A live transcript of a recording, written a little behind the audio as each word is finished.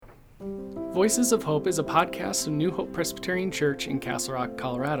Voices of Hope is a podcast of New Hope Presbyterian Church in Castle Rock,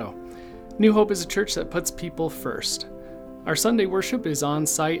 Colorado. New Hope is a church that puts people first. Our Sunday worship is on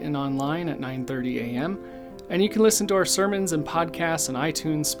site and online at 9:30 a.m., and you can listen to our sermons and podcasts on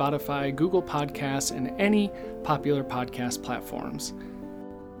iTunes, Spotify, Google Podcasts, and any popular podcast platforms.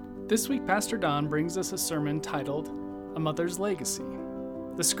 This week, Pastor Don brings us a sermon titled, A Mother's Legacy.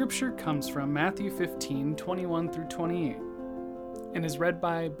 The scripture comes from Matthew 15, 21 through 28, and is read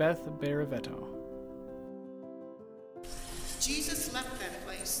by Beth Baravetto. Jesus left that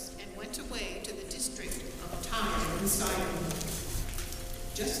place and went away to the district of Tyre and Sidon.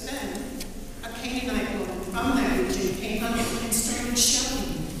 Just then, a Canaanite woman from that region came up and started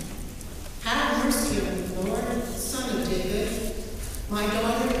shouting, "Have mercy on me, Lord, Son of David. My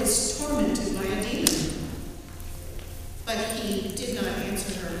daughter is tormented by a demon." But he did not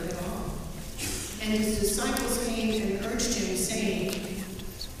answer her at all. And his disciples came and urged him, saying,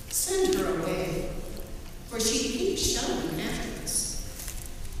 "Send her away, for she keeps shouting after us."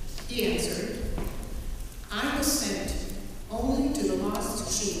 He answered, "I was sent only to the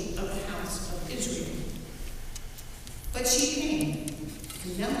lost sheep of the house of Israel." But she came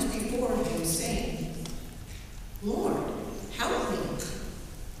and knelt before him, saying, "Lord, help me."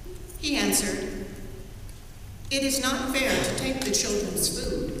 He answered, "It is not fair to take the children's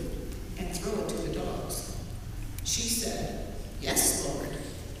food and throw it to the dogs." She said, "Yes, Lord,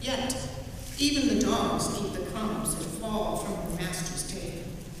 yet even the dogs eat the crumbs that fall from their master's table."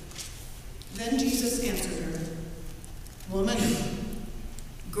 Then Jesus answered her, "Woman,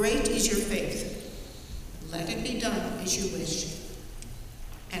 great is your faith. Let it be done as you wish."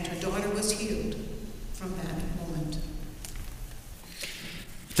 And her daughter was healed from that moment.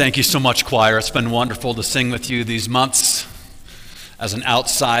 Thank you so much, choir. It's been wonderful to sing with you these months. As an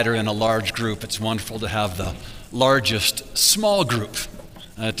outsider in a large group, it's wonderful to have the largest small group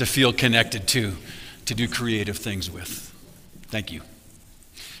to feel connected to do creative things with. Thank you.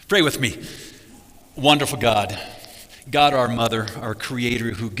 Pray with me. Wonderful God, God our Mother, our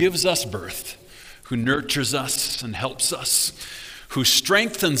Creator, who gives us birth, who nurtures us and helps us, who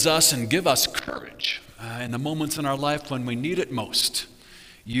strengthens us and gives us courage in the moments in our life when we need it most.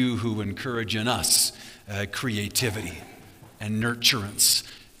 You who encourage in us creativity and nurturance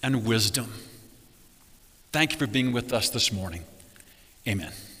and wisdom. Thank you for being with us this morning.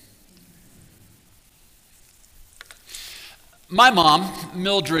 Amen. My mom,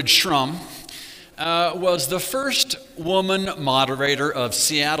 Mildred Schrum, was the first woman moderator of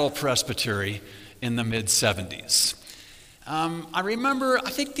Seattle Presbytery in the mid-70s. I remember, I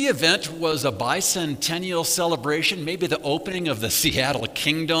think the event was a bicentennial celebration, maybe the opening of the Seattle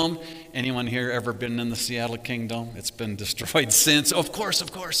Kingdom. Anyone here ever been in the Seattle Kingdom? It's been destroyed since. Of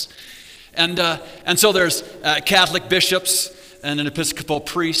course. And so there's Catholic bishops and an Episcopal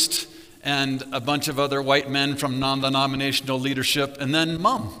priest and a bunch of other white men from non-denominational leadership, and then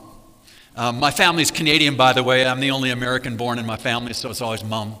Mom. My family's Canadian, by the way. I'm the only American born in my family, so it's always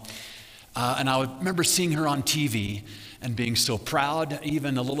Mom. And I remember seeing her on TV and being so proud,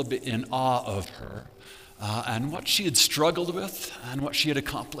 even a little bit in awe of her, and what she had struggled with and what she had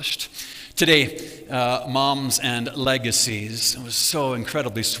accomplished. Today, Moms and Legacies. It was so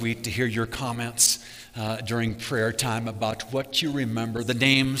incredibly sweet to hear your comments during prayer time about what you remember, the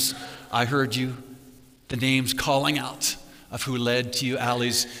names. I heard you, the names calling out of who led to you.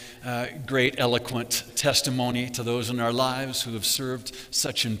 Allie's great, eloquent testimony to those in our lives who have served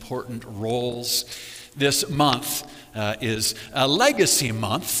such important roles. This month is a legacy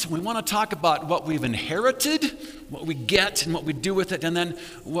month. We want to talk about what we've inherited, what we get and what we do with it, and then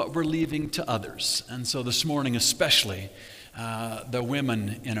what we're leaving to others. And so this morning especially, the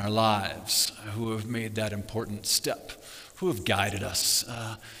women in our lives who have made that important step, who have guided us,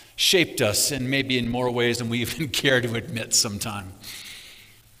 shaped us, and maybe in more ways than we even care to admit sometime.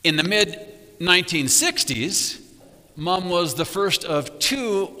 In the mid-1960s, Mom was the first of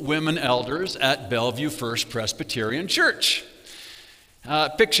two women elders at Bellevue First Presbyterian Church.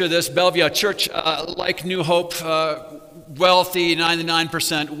 Picture this, Bellevue Church, like New Hope, wealthy,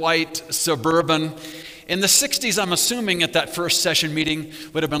 99% white, suburban. In the 60s, I'm assuming at that first session meeting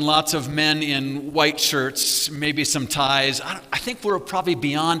would have been lots of men in white shirts, maybe some ties. I think we were probably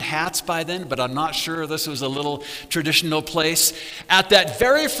beyond hats by then, but I'm not sure. This was a little traditional place. At that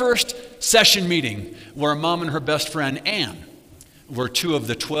very first session meeting, where Mom and her best friend Ann were two of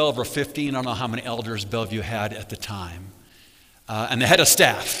the 12 or 15, I don't know how many elders Bellevue had at the time, and the head of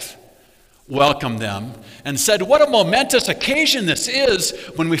staff welcomed them and said, "What a momentous occasion this is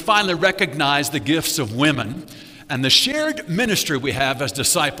when we finally recognize the gifts of women and the shared ministry we have as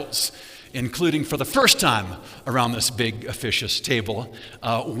disciples, including for the first time around this big officious table,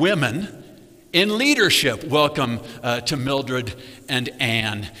 women in leadership, welcome to Mildred and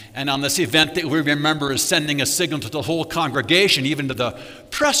Ann. And on this event that we remember as sending a signal to the whole congregation, even to the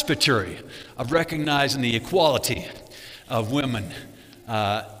presbytery, of recognizing the equality of women.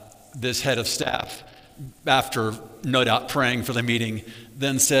 This head of staff, after no doubt praying for the meeting,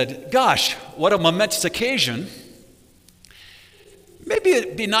 then said, gosh, what a momentous occasion. Maybe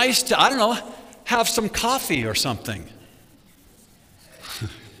it'd be nice to, I don't know, have some coffee or something.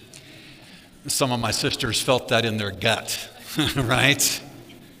 Some of my sisters felt that in their gut, right?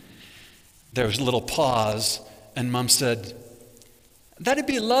 There was a little pause, and Mom said, that'd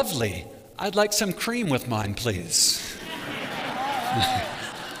be lovely. I'd like some cream with mine, please.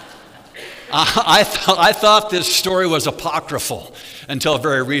 I thought this story was apocryphal until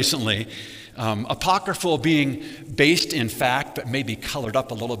very recently. Apocryphal being based in fact, but maybe colored up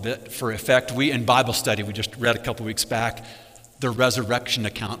a little bit for effect. We, in Bible study, we just read a couple weeks back, the resurrection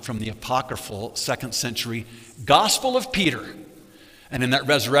account from the apocryphal 2nd century Gospel of Peter. And in that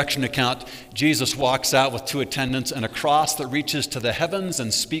resurrection account, Jesus walks out with 2 attendants and a cross that reaches to the heavens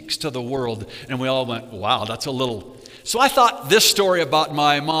and speaks to the world. And we all went, wow, that's a little... So I thought this story about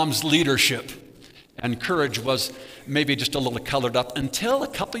my mom's leadership and courage was maybe just a little colored up until a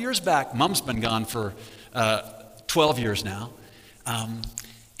couple years back. Mom's been gone for 12 years now.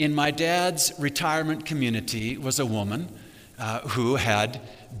 In my dad's retirement community was a woman who had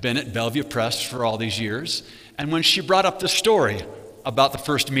been at Bellevue Press for all these years. And when she brought up the story about the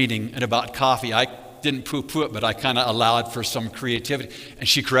first meeting and about coffee, I didn't poo-poo it, but I kind of allowed for some creativity. And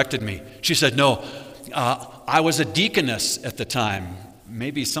she corrected me. She said, no, I was a deaconess at the time.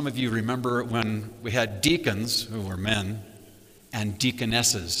 Maybe some of you remember when we had deacons, who were men, and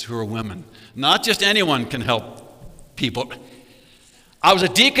deaconesses, who were women. Not just anyone can help people. I was a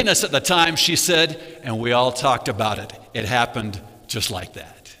deaconess at the time, she said, and we all talked about it. It happened just like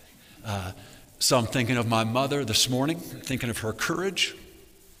that. So I'm thinking of my mother this morning, thinking of her courage,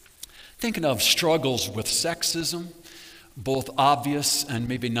 thinking of struggles with sexism, both obvious and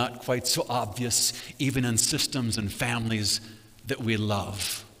maybe not quite so obvious, even in systems and families that we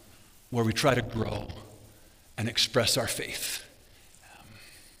love, where we try to grow and express our faith.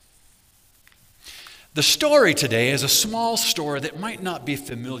 The story today is a small story that might not be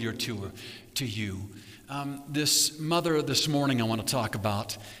familiar to you. This mother this morning I want to talk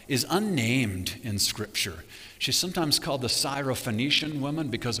about is unnamed in Scripture. She's sometimes called the Syrophoenician woman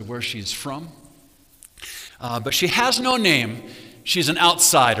because of where she's from. But she has no name. She's an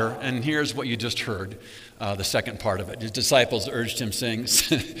outsider, and here's what you just heard, the second part of it. His disciples urged him, saying,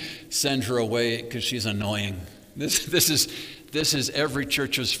 send her away because she's annoying. This is every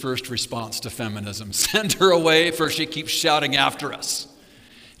church's first response to feminism. Send her away, for she keeps shouting after us.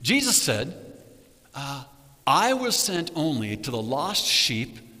 Jesus said, I was sent only to the lost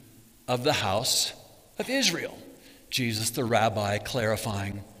sheep of the house of Israel. Jesus, the rabbi,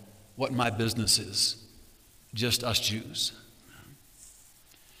 clarifying what my business is. Just us Jews.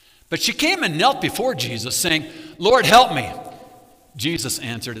 But she came and knelt before Jesus, saying, Lord, help me. Jesus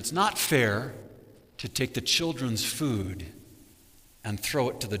answered, it's not fair to take the children's food and throw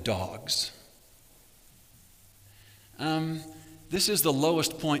it to the dogs. This is the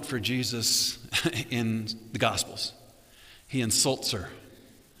lowest point for Jesus in the Gospels. He insults her.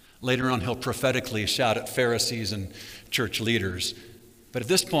 Later on, he'll prophetically shout at Pharisees and church leaders. But at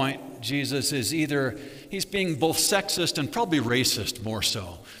this point, Jesus is he's being both sexist and probably racist more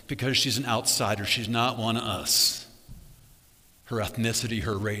so, because she's an outsider. She's not one of us. Her ethnicity,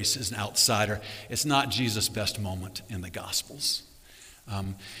 her race is an outsider. It's not Jesus' best moment in the Gospels.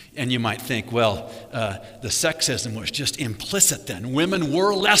 And you might think, well, the sexism was just implicit then. Women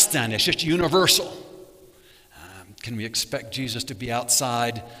were less than. It's just universal. Can we expect Jesus to be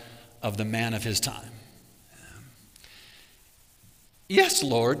outside of the man of his time? Yes,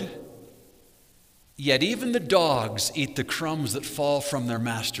 Lord. Yet even the dogs eat the crumbs that fall from their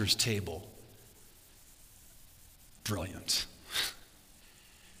master's table. Brilliant.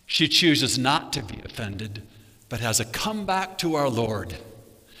 She chooses not to be offended, but has a comeback to our Lord.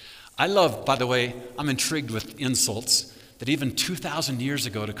 I love, by the way, I'm intrigued with insults, that even 2,000 years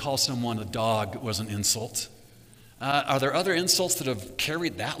ago to call someone a dog was an insult. Are there other insults that have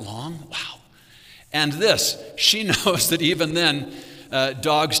carried that long? Wow. And this, she knows that even then,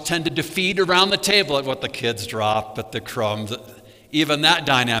 dogs tended to feed around the table at what the kids drop, at the crumbs. Even that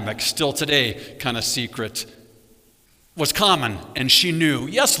dynamic, still today, kind of secret, was common. And she knew,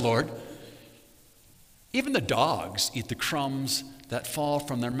 yes, Lord, even the dogs eat the crumbs that fall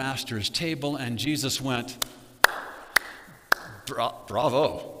from their master's table. And Jesus went,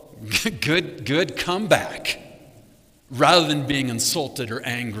 bravo, good comeback. Rather than being insulted or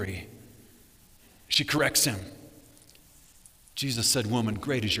angry, She corrects him. Jesus said, "Woman,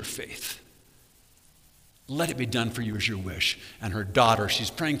 great is your faith. Let it be done for you as you wish." And her daughter, she's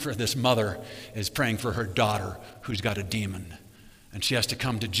praying for this mother, is praying for her daughter who's got a demon. And she has to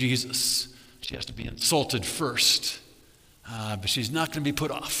come to Jesus. She has to be insulted first. But she's not going to be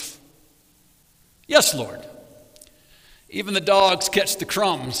put off. "Yes, Lord. Even the dogs catch the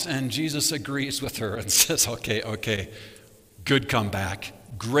crumbs." And Jesus agrees with her and says, okay, good comeback.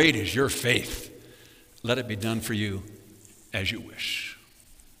 Great is your faith. Let it be done for you as you wish.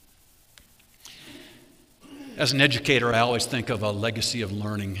 As an educator, I always think of a legacy of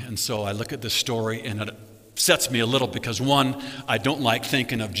learning. And so I look at this story and it upsets me a little because, one, I don't like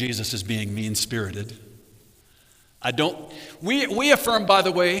thinking of Jesus as being mean-spirited. We affirm, by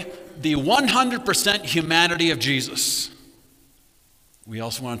the way, the 100% humanity of Jesus. We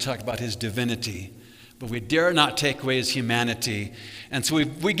also want to talk about his divinity, but we dare not take away his humanity. And so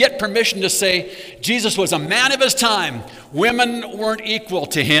we get permission to say Jesus was a man of his time. Women weren't equal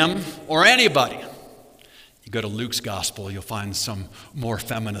to him or anybody. You go to Luke's gospel, you'll find some more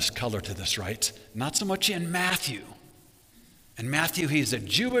feminist color to this, right? Not so much in Matthew. In Matthew, he's a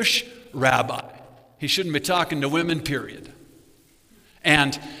Jewish rabbi. He shouldn't be talking to women, period.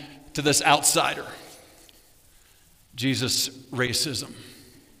 And to this outsider, Jesus' racism.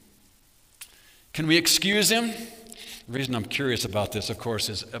 Can we excuse him? The reason I'm curious about this, of course,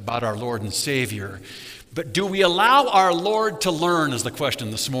 is about our Lord and Savior. But do we allow our Lord to learn, is the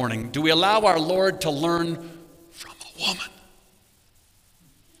question this morning. Do we allow our Lord to learn from a woman?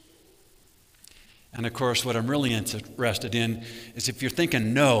 And of course, what I'm really interested in is if you're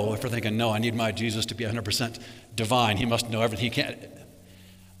thinking no, I need my Jesus to be 100% divine. He must know everything. He can't.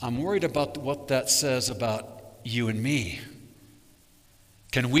 I'm worried about what that says about you and me.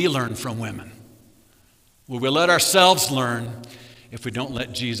 Can we learn from women? Will we let ourselves learn if we don't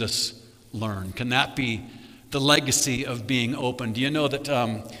let Jesus learn? Can that be the legacy of being open? Do you know that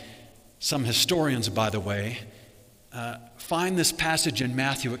some historians, by the way, find this passage in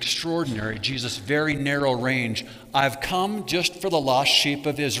Matthew extraordinary, Jesus' very narrow range. I've come just for the lost sheep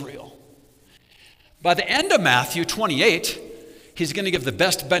of Israel. By the end of Matthew 28, he's going to give the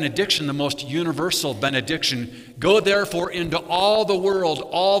best benediction, the most universal benediction. Go therefore into all the world,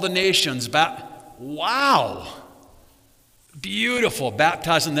 all the nations. Wow! Beautiful.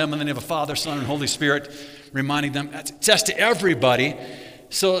 Baptizing them in the name of Father, Son, and Holy Spirit, reminding them, that's to everybody.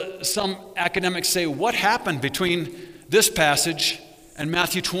 So some academics say, what happened between this passage and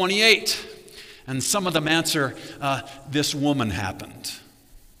Matthew 28? And some of them answer, this woman happened.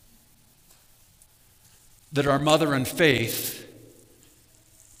 That our mother in faith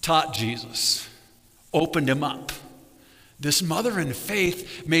taught Jesus, opened him up. This mother in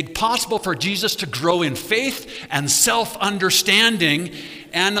faith made possible for Jesus to grow in faith and self-understanding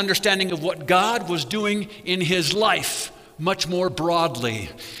and understanding of what God was doing in his life much more broadly.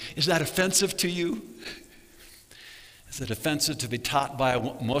 Is that offensive to you? Is it offensive to be taught by,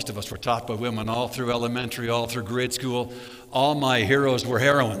 most of us were taught by women all through elementary, all through grade school. All my heroes were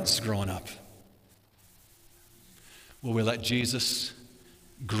heroines growing up. Will we let Jesus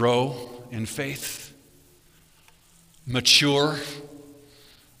grow in faith? Mature,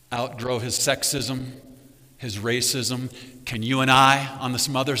 outgrow his sexism, his racism? Can you and I, on this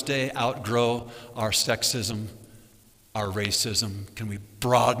Mother's Day, outgrow our sexism, our racism? Can we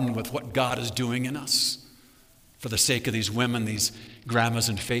broaden with what God is doing in us for the sake of these women, these grandmas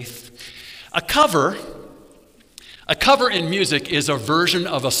in faith? A cover in music is a version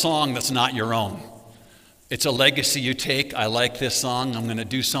of a song that's not your own. It's a legacy you take. I like this song. I'm going to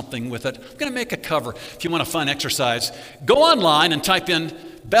do something with it. I'm going to make a cover. If you want a fun exercise, go online and type in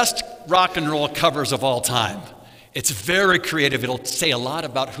best rock and roll covers of all time. It's very creative. It'll say a lot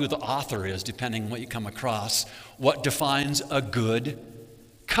about who the author is, depending on what you come across. What defines a good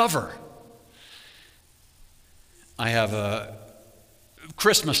cover? I have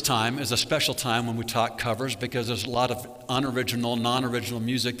Christmas time is a special time when we talk covers because there's a lot of unoriginal, non-original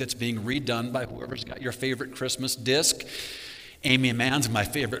music that's being redone by whoever's got your favorite Christmas disc. Amy Mann's my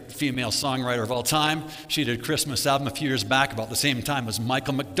favorite female songwriter of all time. She did a Christmas album a few years back about the same time as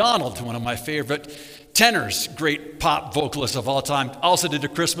Michael McDonald, one of my favorite tenors, great pop vocalist of all time. Also did a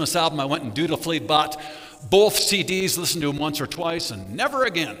Christmas album. I went and dutifully bought both CDs, listened to them once or twice, and never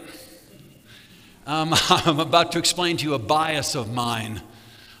again. I'm about to explain to you a bias of mine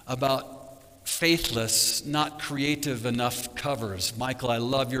about faithless, not creative enough covers. Michael, I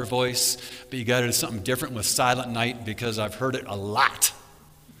love your voice, but you got to do something different with Silent Night because I've heard it a lot.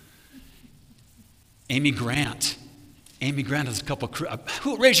 Amy Grant. Amy Grant has a couple.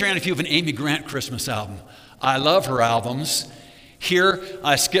 Raise your hand if you have an Amy Grant Christmas album. I love her albums. Here,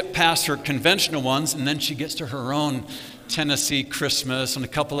 I skip past her conventional ones, and then she gets to her own Tennessee Christmas and a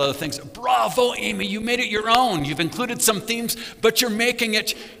couple other things. Bravo, Amy, you made it your own. You've included some themes, but you're making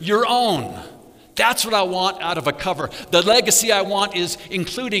it your own. That's what I want out of a cover. The legacy I want is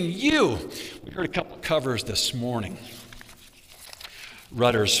including you. We heard a couple of covers this morning.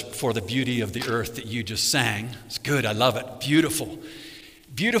 Rudders for the Beauty of the Earth that you just sang. It's good, I love it. Beautiful.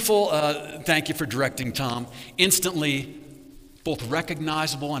 Beautiful, thank you for directing, Tom. Instantly both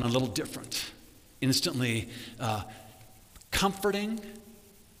recognizable and a little different. Instantly comforting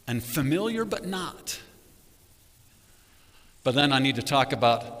and familiar, but not. But then I need to talk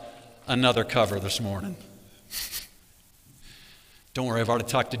about another cover this morning. Don't worry, I've already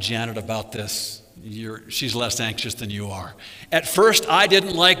talked to Janet about this. She's less anxious than you are. At first, I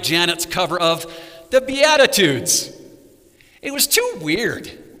didn't like Janet's cover of the Beatitudes. It was too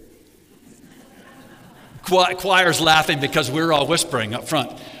weird. Choir's laughing because we're all whispering up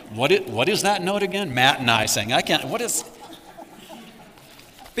front. What is that note again? Matt and I sang.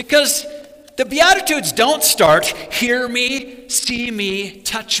 Because the Beatitudes don't start, hear me, see me,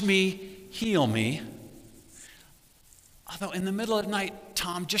 touch me, heal me. Although in the middle of the night,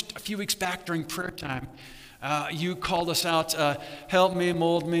 Tom, just a few weeks back during prayer time, you called us out, help me,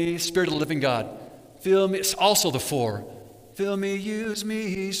 mold me, Spirit of the living God. Fill me, it's also the four. Fill me, use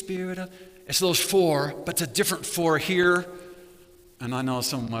me, Spirit of... It's those four, but it's a different four here. And I know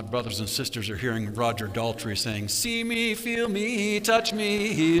some of my brothers and sisters are hearing Roger Daltrey saying, see me, feel me, touch me,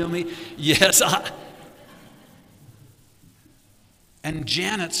 heal me. Yes, And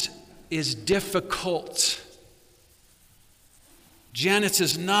Janet's is difficult. Janet's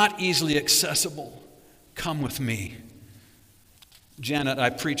is not easily accessible. Come with me. Janet,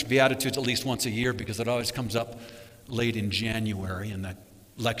 I preach Beatitudes at least once a year because it always comes up late in January in that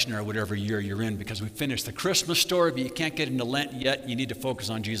lectionary, whatever year you're in, because we finished the Christmas story, but you can't get into Lent yet. You need to focus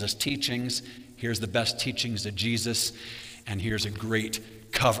on Jesus' teachings. Here's the best teachings of Jesus, and here's a great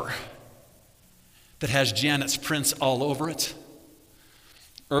cover that has Janet's prints all over it.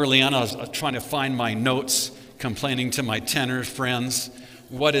 Early on, I was trying to find my notes, complaining to my tenor friends,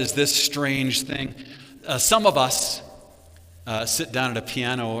 what is this strange thing? Some of us sit down at a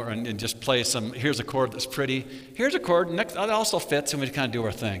piano and just play some, here's a chord that's pretty, here's a chord, next, that also fits, and we kind of do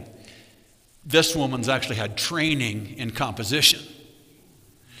our thing. This woman's actually had training in composition.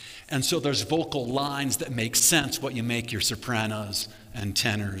 And so there's vocal lines that make sense, what you make your sopranos and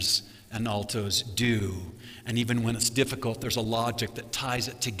tenors and altos do. And even when it's difficult, there's a logic that ties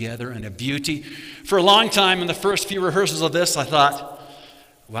it together and a beauty. For a long time in the first few rehearsals of this, I thought,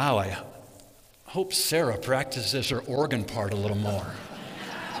 wow, I hope Sarah practices her organ part a little more.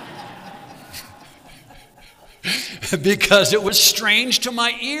 Because it was strange to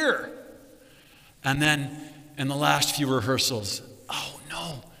my ear. And then in the last few rehearsals, oh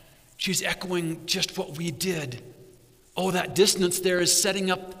no, she's echoing just what we did. Oh, that dissonance there is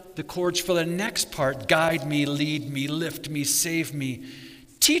setting up the chords for the next part. Guide me, lead me, lift me, save me.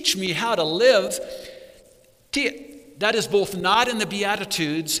 Teach me how to live. That is both not in the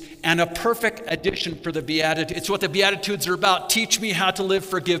Beatitudes and a perfect addition for the Beatitudes. It's what the Beatitudes are about. Teach me how to live.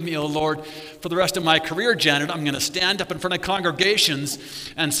 Forgive me, O Lord. For the rest of my career, Janet, I'm going to stand up in front of congregations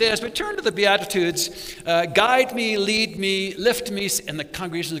and say, as we turn to the Beatitudes, guide me, lead me, lift me. And the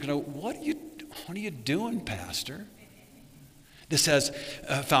congregation is going to go, what are you doing, Pastor? This has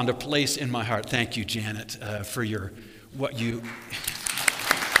found a place in my heart. Thank you, Janet, for what you...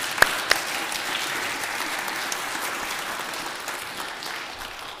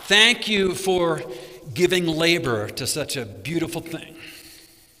 Thank you for giving labor to such a beautiful thing,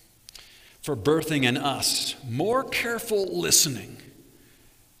 for birthing in us more careful listening,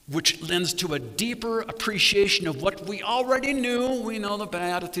 which lends to a deeper appreciation of what we already knew. We know the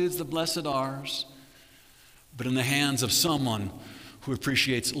Beatitudes, the blessed ours, but in the hands of someone who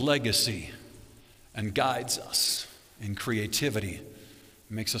appreciates legacy and guides us in creativity,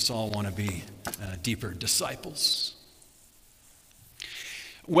 makes us all want to be deeper disciples.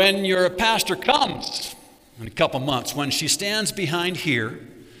 When your pastor comes in a couple months, when she stands behind here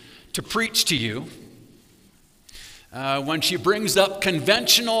to preach to you, when she brings up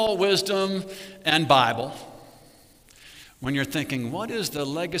conventional wisdom and Bible, when you're thinking, what is the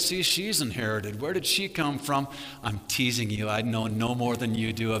legacy she's inherited? Where did she come from? I'm teasing you. I know no more than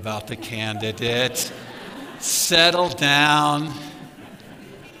you do about the candidate. Settle down.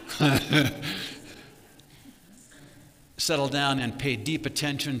 Settle down and pay deep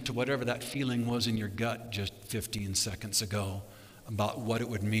attention to whatever that feeling was in your gut just 15 seconds ago about what it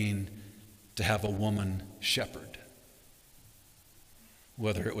would mean to have a woman shepherd.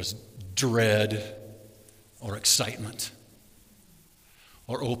 Whether it was dread or excitement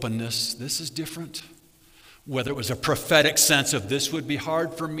or openness. This is different. Whether it was a prophetic sense of this would be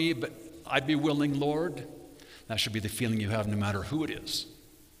hard for me, but I'd be willing, Lord. That should be the feeling you have no matter who it is.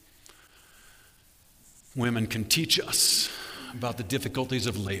 Women can teach us about the difficulties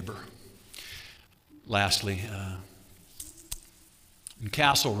of labor. Lastly, in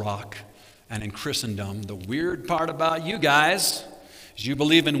Castle Rock and in Christendom, the weird part about you guys is you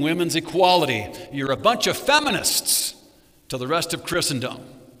believe in women's equality. You're a bunch of feminists to the rest of Christendom.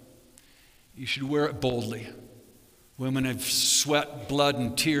 You should wear it boldly. Women have sweat, blood,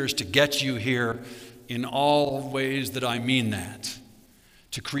 and tears to get you here in all ways that I mean that.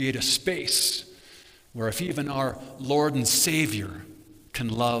 To create a space where if even our Lord and Savior can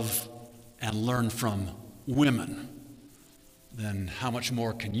love and learn from women, then how much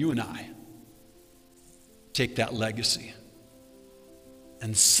more can you and I take that legacy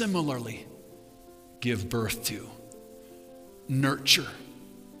and similarly give birth to, nurture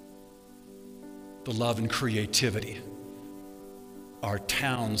the love and creativity our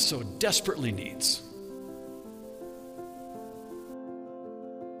town so desperately needs.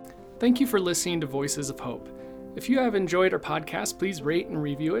 Thank you for listening to Voices of Hope. If you have enjoyed our podcast, please rate and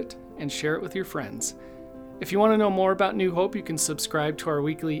review it and share it with your friends. If you want to know more about New Hope, you can subscribe to our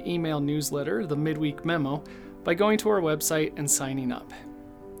weekly email newsletter, the Midweek Memo, by going to our website and signing up.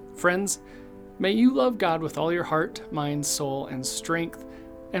 Friends, may you love God with all your heart, mind, soul, and strength,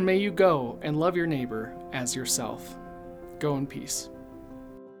 and may you go and love your neighbor as yourself. Go in peace.